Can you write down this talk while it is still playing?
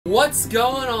What's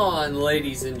going on,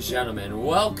 ladies and gentlemen?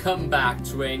 Welcome back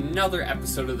to another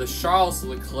episode of the Charles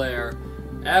Leclerc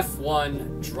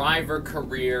F1 driver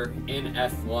career in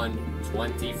F1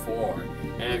 24.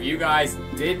 And if you guys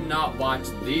did not watch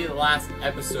the last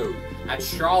episode at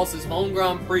Charles's home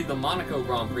Grand Prix, the Monaco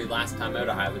Grand Prix last time out,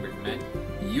 I highly recommend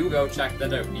you go check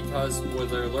that out, because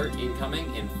spoiler alert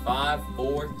incoming in 5,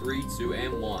 4, 3, 2,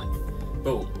 and 1.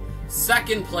 Boom.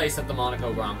 Second place at the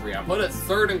Monaco Grand Prix. I put it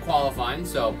third in qualifying,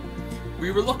 so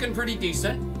we were looking pretty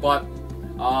decent, but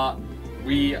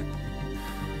we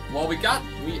undercut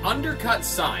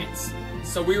Sainz,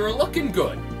 so we were looking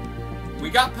good. We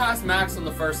got past Max on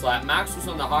the first lap. Max was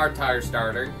on the hard tire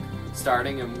starting,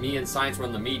 and me and Sainz were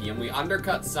on the medium. We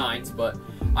undercut Sainz, but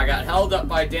I got held up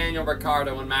by Daniel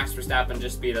Ricciardo and Max Verstappen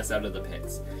just beat us out of the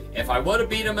pits. If I would have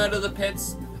beat him out of the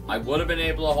pits, I would have been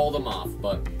able to hold him off,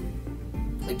 but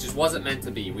it just wasn't meant to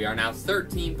be. We are now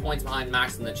 13 points behind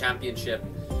Max in the championship.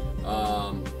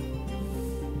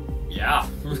 Yeah,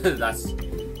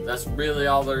 that's really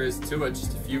all there is to it.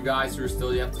 Just a few guys who are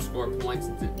still yet to score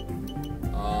points.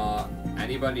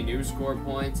 Anybody new score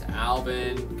points?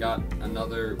 Albin got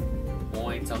another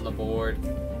point on the board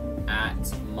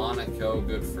at Monaco.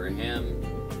 Good for him.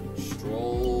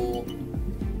 Stroll.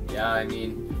 Yeah, I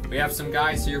mean, we have some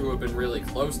guys here who have been really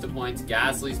close to points.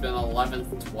 Gasly's been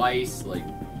 11th twice. Like,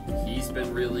 he's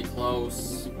been really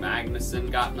close.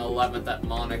 Magnussen got an 11th at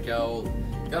Monaco.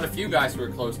 Got a few guys who are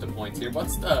close to points here.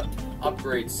 What's the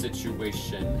upgrade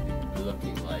situation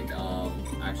looking like?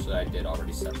 Actually, I did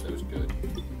already set those good.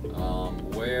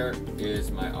 Where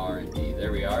is my R&D?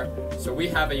 There we are. So we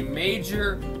have a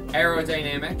major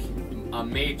aerodynamic, a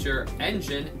major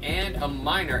engine, and a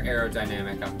minor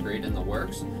aerodynamic upgrade in the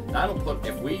works. That'll put,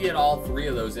 if we get all three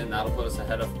of those in, that'll put us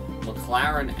ahead of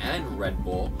McLaren and Red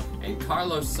Bull. And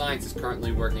Carlos Sainz is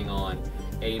currently working on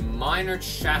a minor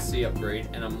chassis upgrade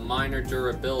and a minor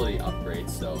durability upgrade.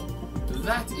 So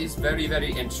that is very,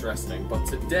 very interesting. But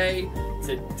today,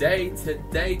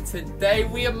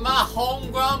 we have my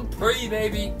home Grand Prix,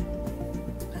 baby.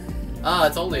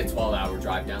 It's only a 12-hour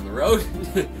drive down the road.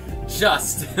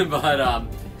 Just, but,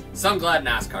 so I'm glad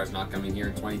NASCAR's not coming here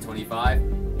in 2025.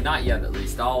 Not yet, at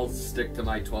least. I'll stick to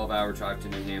my 12-hour drive to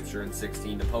New Hampshire and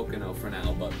 16 to Pocono for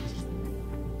now, but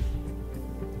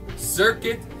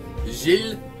Circuit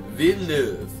Gilles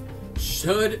Villeneuve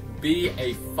should be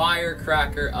a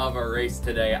firecracker of a race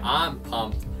today. I'm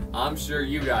pumped. I'm sure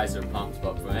you guys are pumped,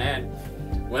 but man,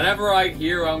 whenever I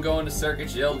hear I'm going to Circuit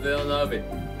Gilles Villeneuve,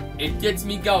 it gets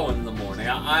me going in the morning.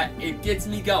 It gets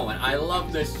me going. I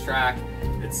love this track.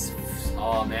 It's,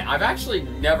 oh man, I've actually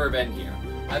never been here.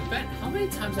 How many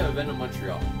times have I been to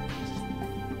Montreal?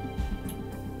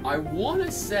 I want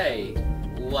to say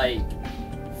like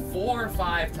 4 or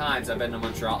 5 times I've been to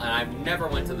Montreal, and I've never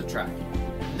went to the track.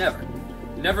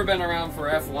 Never been around for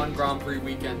F1 Grand Prix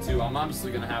weekend too. I'm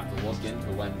honestly going to have to look into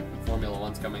when Formula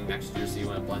 1's coming next year, see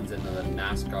when it blends into the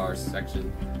NASCAR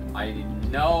section. I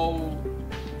know...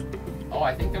 Oh,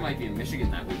 I think there might be in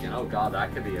Michigan that weekend. Oh god,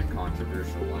 that could be a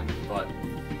controversial one. But,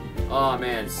 oh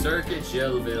man, Circuit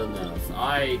Gilles Villeneuve.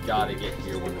 I gotta get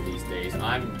here one of these days.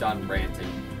 I'm done ranting.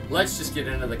 Let's just get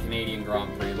into the Canadian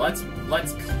Grand Prix. Let's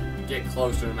get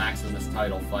closer to Max in this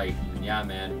title fight. And yeah,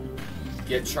 man,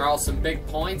 get Charles some big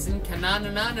points in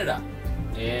Canada.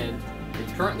 And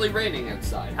it's currently raining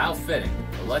outside. How fitting.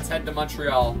 So let's head to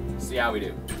Montreal, see how we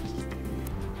do.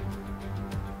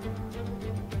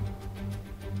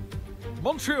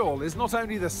 Montreal is not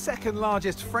only the second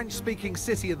largest French-speaking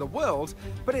city in the world,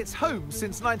 but it's home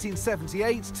since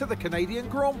 1978 to the Canadian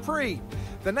Grand Prix.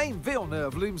 The name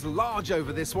Villeneuve looms large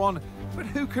over this one, but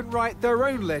who can write their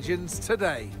own legends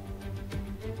today?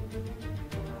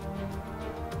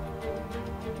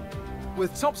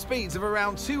 With top speeds of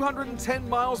around 210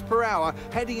 miles per hour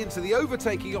heading into the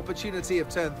overtaking opportunity of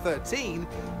turn 13,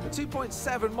 the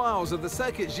 2.7 miles of the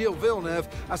Circuit Gilles Villeneuve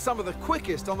are some of the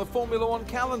quickest on the Formula 1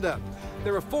 calendar.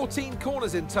 There are 14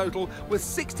 corners in total, with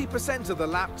 60% of the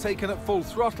lap taken at full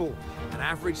throttle, and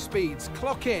average speeds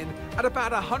clock in at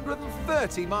about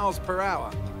 130 miles per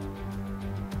hour.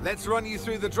 Let's run you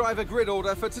through the driver grid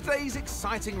order for today's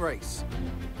exciting race.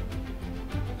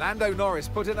 Lando Norris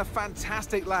put in a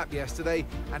fantastic lap yesterday,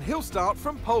 and he'll start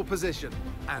from pole position.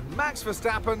 And Max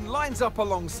Verstappen lines up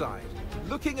alongside.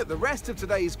 Looking at the rest of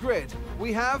today's grid,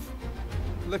 we have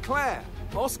Leclerc,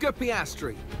 Oscar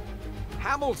Piastri,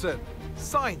 Hamilton,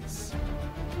 Sainz,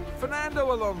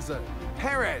 Fernando Alonso,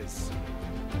 Perez,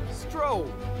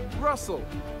 Stroll, Russell,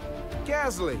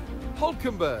 Gasly,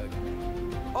 Hülkenberg,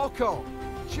 Ocon,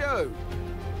 Zhou,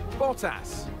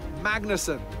 Bottas,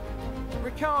 Magnussen,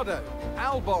 Ricciardo,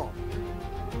 Albon,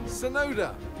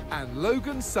 Tsunoda and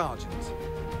Logan Sargent.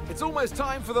 It's almost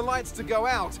time for the lights to go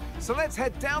out, so let's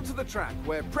head down to the track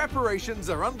where preparations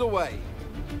are underway.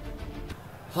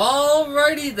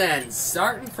 Alrighty then,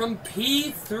 starting from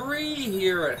P3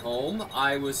 here at home.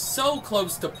 I was so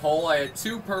close to pole, I had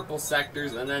 2 purple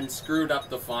sectors and then screwed up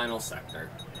the final sector.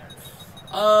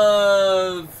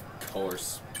 Of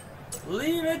course.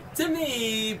 Leave it to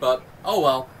me, but oh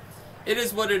well. It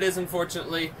is what it is,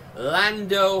 unfortunately.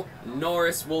 Lando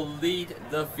Norris will lead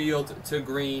the field to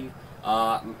green.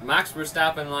 Max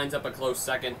Verstappen lines up a close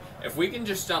second. If we can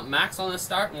just jump Max on the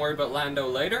start and worry about Lando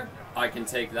later, I can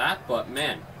take that. But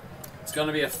man, it's going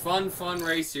to be a fun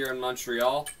race here in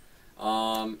Montreal.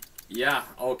 Yeah,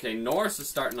 okay, Norris is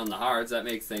starting on the hards. That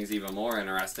makes things even more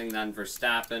interesting. Then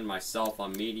Verstappen, myself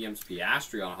on mediums,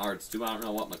 Piastri on hards too. I don't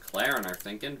know what McLaren are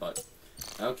thinking, but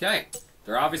okay.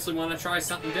 They obviously want to try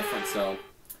something different, so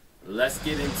let's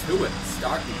get into it.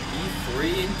 Starting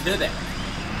P3 in Quebec.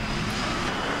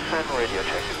 Fan radio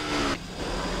check.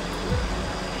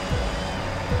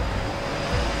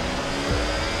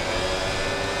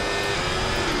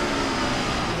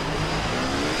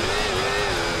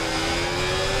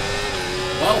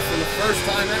 Well, for the first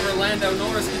time ever, Lando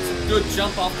Norris gets a good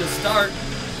jump off the start,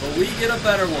 but we get a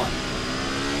better one.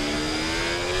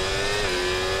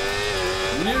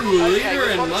 New leader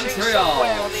in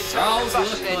Montreal, Charles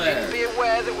Leclerc. Be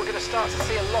aware that we're going to start to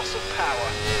see a loss of power.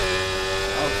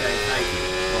 Okay, thank you.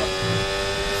 But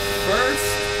first,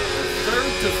 or third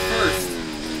to first,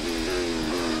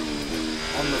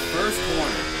 on the first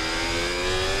corner.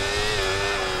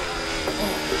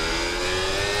 Oh,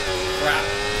 crap.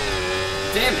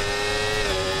 Damn it.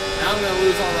 Now I'm going to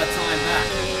lose all that time back.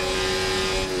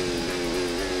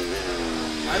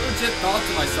 I legit thought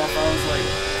to myself, I was like,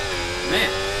 man,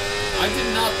 I did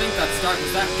not think that start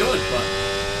was that good, but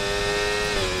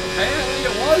apparently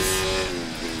it was.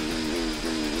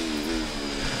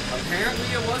 Apparently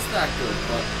it was that good,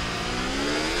 but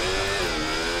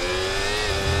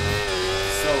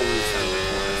so loose on the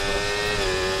corners, but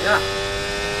yeah,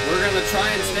 we're gonna try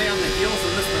and stay on the heels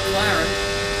of this McLaren,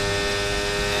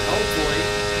 and hopefully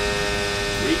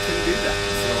we can do that.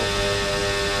 So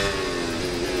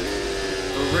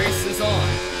the race is on.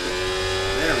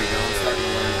 There we go, I'm starting to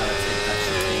learn how to take that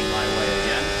chicane my way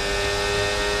again.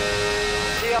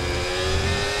 Yep.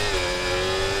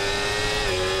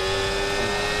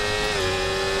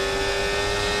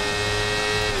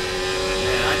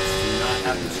 Man, I just do not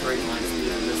have the straight line speed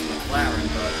of this McLaren,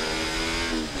 but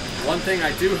one thing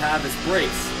I do have is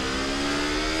brakes.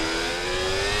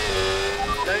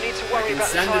 No need to worry about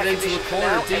send it into a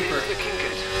corner deeper. Looking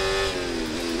good.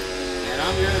 And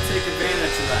I'm going to take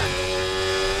advantage of that.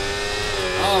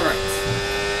 Alright,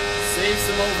 save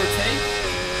some overtake,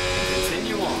 and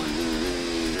continue on.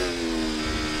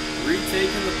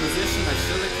 Retaking the position I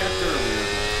should have kept earlier.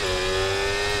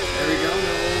 There we go,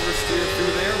 no oversteer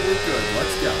through there, we're good,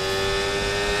 let's go.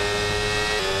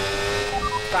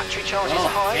 Battery charge is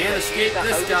high. Can't escape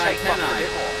this guy, can I?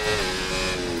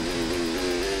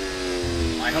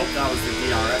 I hope that was the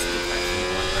DRS protection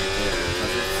one right there,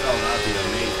 because if so, that would be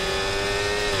amazing.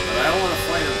 But I don't want to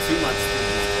fight him too much through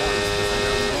these corners, because I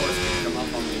know Norris can come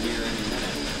up on me here any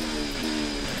minute.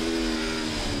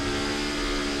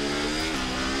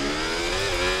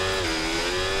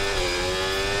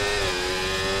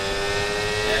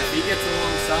 Yeah, if he gets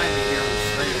alongside me here on the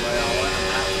straightaway, I'll let him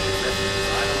have the position,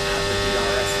 because I don't have the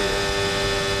DRS here.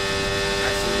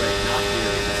 Actually, wait, not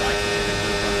here, because I can get a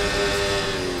good run into this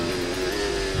corner.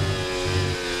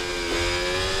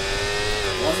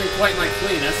 Wasn't quite my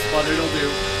cleanest, but it'll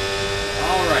do.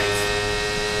 Alright.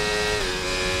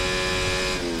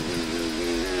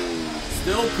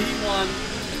 Still P1.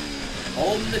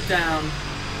 Holding it down.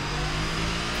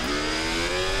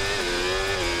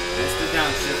 Missed the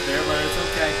downshift there, but it's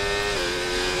okay.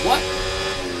 What?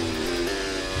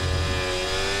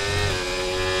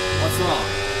 What's wrong?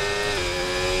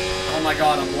 Oh my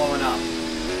god, I'm blowing up.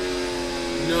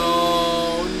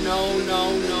 No, no,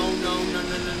 no, no, no, no, no,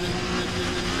 no, no,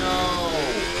 no, no.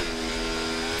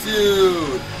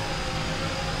 Dude.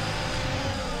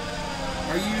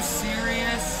 Are you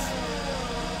serious?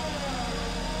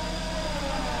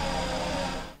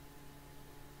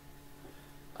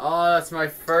 Oh, that's my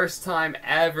first time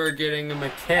ever getting a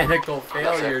mechanical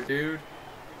failure, dude.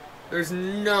 There's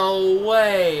no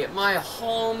way. My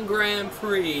home Grand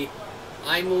Prix,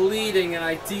 I'm leading and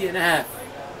I DNF.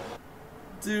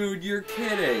 Dude, you're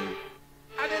kidding.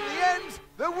 And in the end,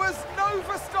 there was no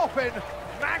Verstappen.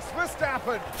 Max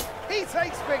Verstappen, he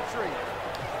takes victory.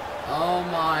 Oh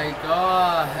my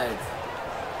god.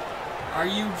 Are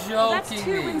you joking Well, that's 2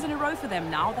 me? wins in a row for them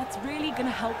now. That's really going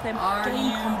to help them Are gain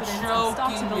you confidence and start to build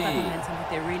that joking me? momentum that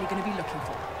they're really going to be looking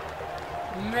for.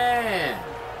 Man.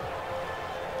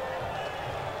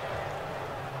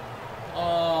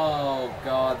 Oh,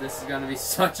 God, this is going to be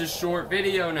such a short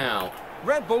video now.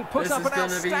 Red Bull put up an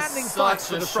outstanding fight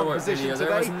for the front position today.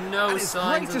 There was no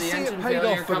signs of the engine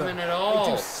failure coming at all.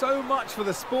 They do so much for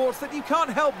the sport that you can't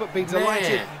help but be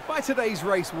delighted by today's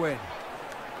race win.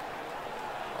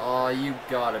 Oh, you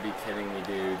gotta be kidding me,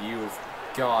 dude. You've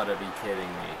gotta be kidding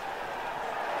me.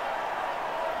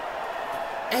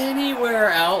 Anywhere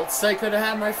else I could have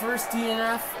had my first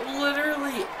DNF.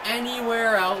 Literally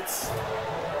anywhere else.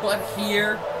 But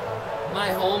here,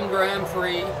 my home Grand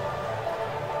Prix.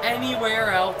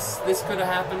 Anywhere else this could have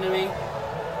happened to me.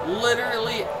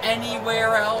 Literally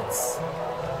anywhere else.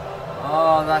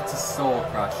 Oh, that's a soul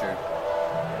crusher.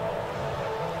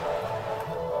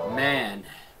 Man.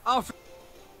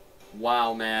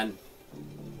 Wow, man.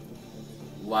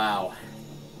 Wow.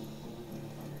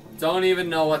 Don't even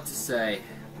know what to say.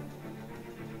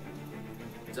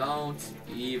 Don't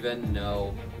even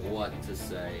know what to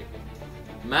say.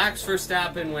 Max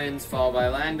Verstappen wins, followed by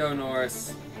Lando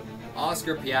Norris,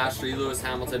 Oscar Piastri, Lewis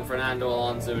Hamilton, Fernando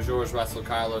Alonso, George Russell,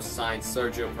 Carlos Sainz,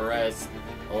 Sergio Perez,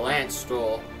 Lance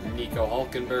Stroll, Nico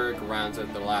Hulkenberg rounds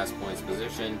out the last points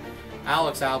position.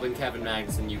 Alex Albon, Kevin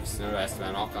Magnussen, Yuki Tsunoda,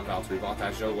 Esteban Ocon, Valtteri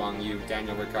Bottas, Zhou Guanyu,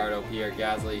 Daniel Ricciardo, Pierre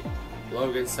Gasly,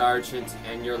 Logan Sargent,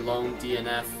 and your lone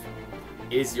DNF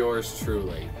is yours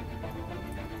truly.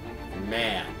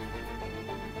 Man.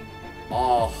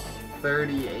 Oh,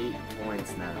 38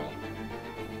 points now.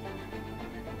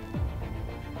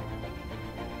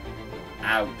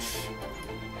 Ouch.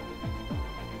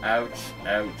 Ouch,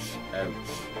 ouch, ouch.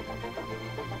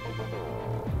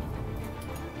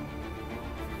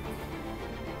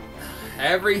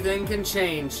 Everything can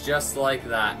change just like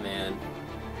that, man.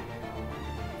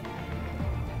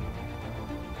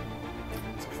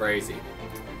 It's crazy.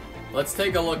 Let's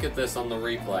take a look at this on the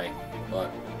replay.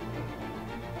 Look.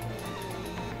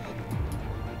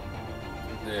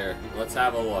 There, let's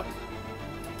have a look.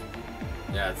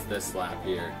 Yeah, it's this lap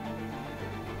here.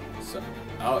 So,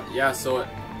 oh yeah, so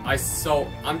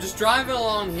I'm just driving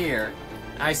along here,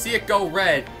 and I see it go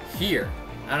red here,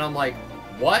 and I'm like,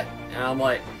 what? And I'm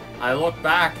like, I look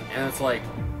back, and it's like,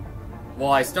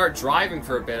 well, I start driving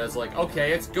for a bit. It's like,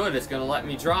 okay, it's good, it's gonna let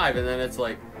me drive, and then it's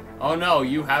like, oh no,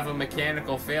 you have a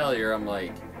mechanical failure. I'm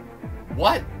like,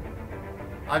 what?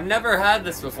 I've never had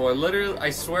this before. Literally,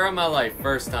 I swear on my life,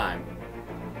 first time.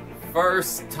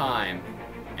 First time,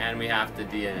 and we have to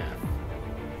DNF.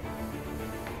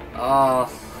 Oh,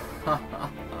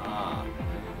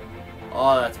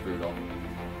 oh, that's brutal.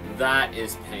 That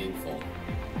is painful.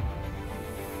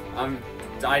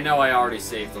 I know I already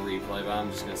saved the replay, but I'm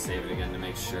just gonna save it again to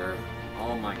make sure.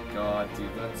 Oh my god, dude,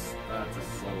 that's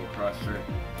a soul crusher.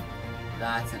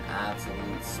 That's an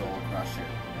absolute soul crusher.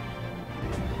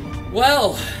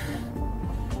 Well,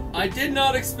 I did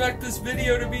not expect this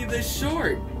video to be this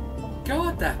short.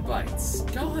 God, that bites.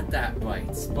 God, that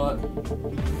bites. But,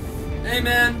 hey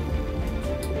man,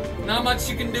 not much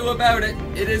you can do about it.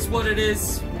 It is what it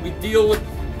is. We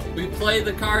play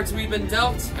the cards we've been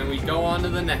dealt, and we go on to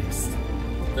the next.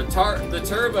 The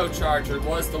turbocharger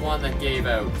was the one that gave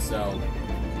out, so.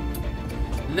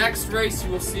 Next race,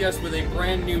 you will see us with a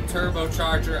brand new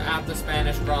turbocharger at the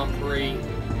Spanish Grand Prix.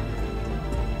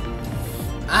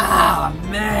 Ah,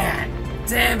 man!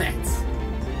 Damn it!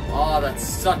 Oh, that's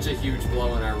such a huge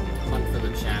blow in our hunt for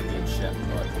the championship,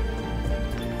 but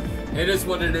it is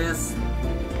what it is.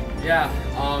 Yeah,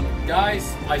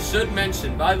 guys, I should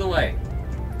mention, by the way,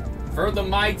 for the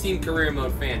My Team Career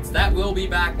Mode fans, that will be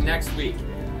back next week.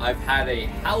 I've had a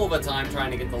hell of a time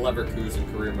trying to get the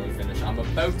Leverkusen Career Mode finish. I'm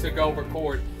about to go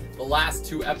record the last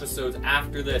 2 episodes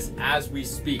after this as we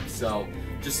speak, so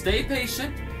just stay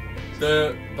patient.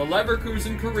 The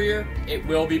Leverkusen Career, it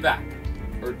will be back.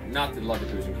 Or not the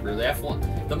Leverkusen Career, the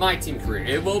F1, the My Team Career.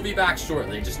 It will be back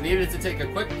shortly. Just needed to take a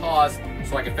quick pause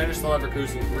so I can finish the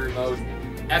Leverkusen Career Mode.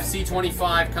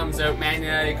 FC25 comes out, Man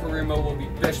United Career Mode will be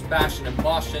bashing and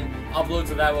boshing. Uploads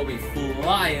of that will be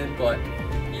flying, but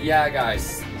yeah,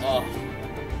 guys, oh,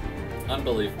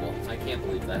 unbelievable. I can't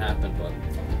believe that happened, but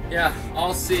yeah,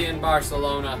 I'll see you in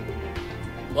Barcelona.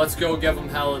 Let's go give them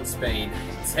hell in Spain.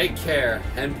 Take care,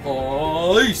 and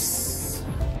peace!